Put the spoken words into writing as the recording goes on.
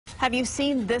Have you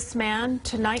seen this man?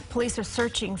 Tonight, police are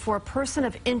searching for a person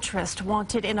of interest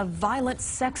wanted in a violent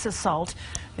sex assault.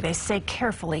 They say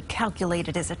carefully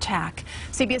calculated his attack.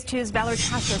 CBS 2's Valerie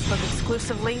Castro spoke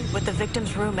exclusively with the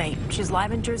victim's roommate. She's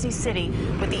live in Jersey City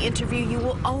with the interview you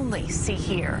will only see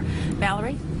here.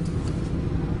 Valerie?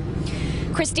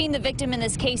 Christine, the victim in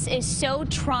this case, is so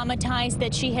traumatized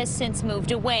that she has since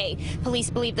moved away. Police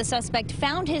believe the suspect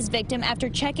found his victim after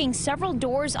checking several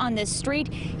doors on this street.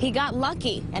 He got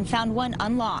lucky and found one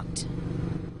unlocked.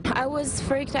 I was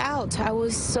freaked out. I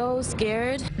was so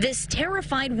scared. This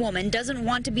terrified woman doesn't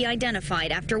want to be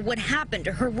identified after what happened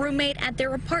to her roommate at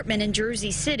their apartment in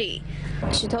Jersey City.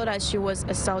 She told us she was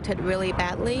assaulted really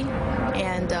badly,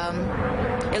 and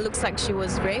it looks like she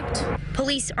was raped.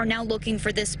 Police are now looking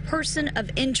for this person of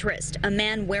interest, a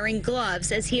man wearing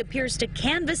gloves as he appears to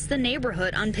canvass the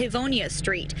neighborhood on Pavonia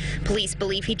Street. Police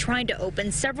believe he tried to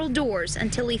open several doors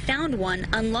until he found one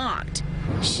unlocked.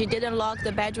 She didn't lock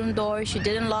the bedroom door, she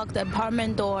didn't lock the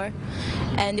apartment door,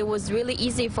 and it was really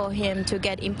easy for him to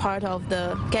get inside of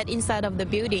the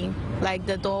building. Like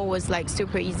the door was like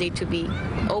super easy to be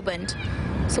opened.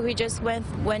 So we just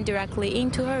went directly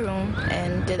into her room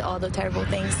and did all the terrible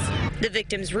things. The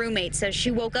victim's roommate says she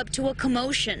woke up to a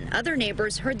commotion. Other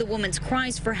neighbors heard the woman's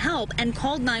cries for help and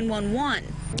called 911.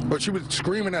 But she was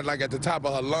screaming at the top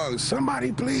of her lungs,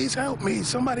 "Somebody please help me,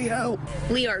 somebody help."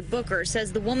 Leard Booker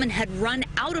says the woman had run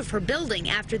out of her building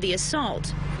after the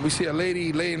assault. We see a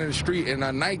lady laying in the street in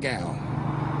a nightgown.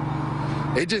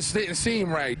 It just didn't seem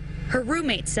right. Her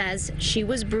roommate says she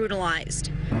was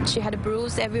brutalized. She had a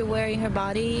bruise everywhere in her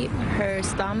body, her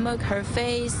stomach, her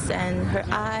face, and her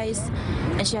eyes,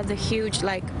 and she has a huge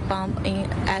bump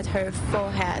at her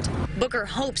forehead. Booker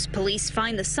hopes police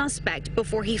find the suspect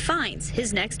before he finds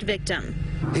his next victim.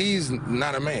 He's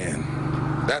not a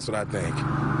man. That's what I think.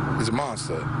 He's a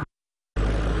monster.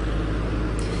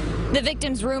 The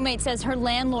victim's roommate says her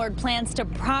landlord plans to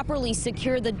properly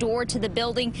secure the door to the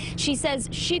building. She says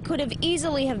she could have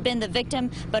easily been the victim,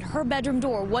 but her bedroom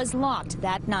door was locked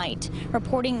that night.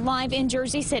 Reporting live in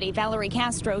Jersey City, Valerie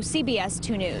Castro, CBS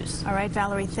 2 News. All right,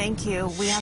 Valerie, thank you.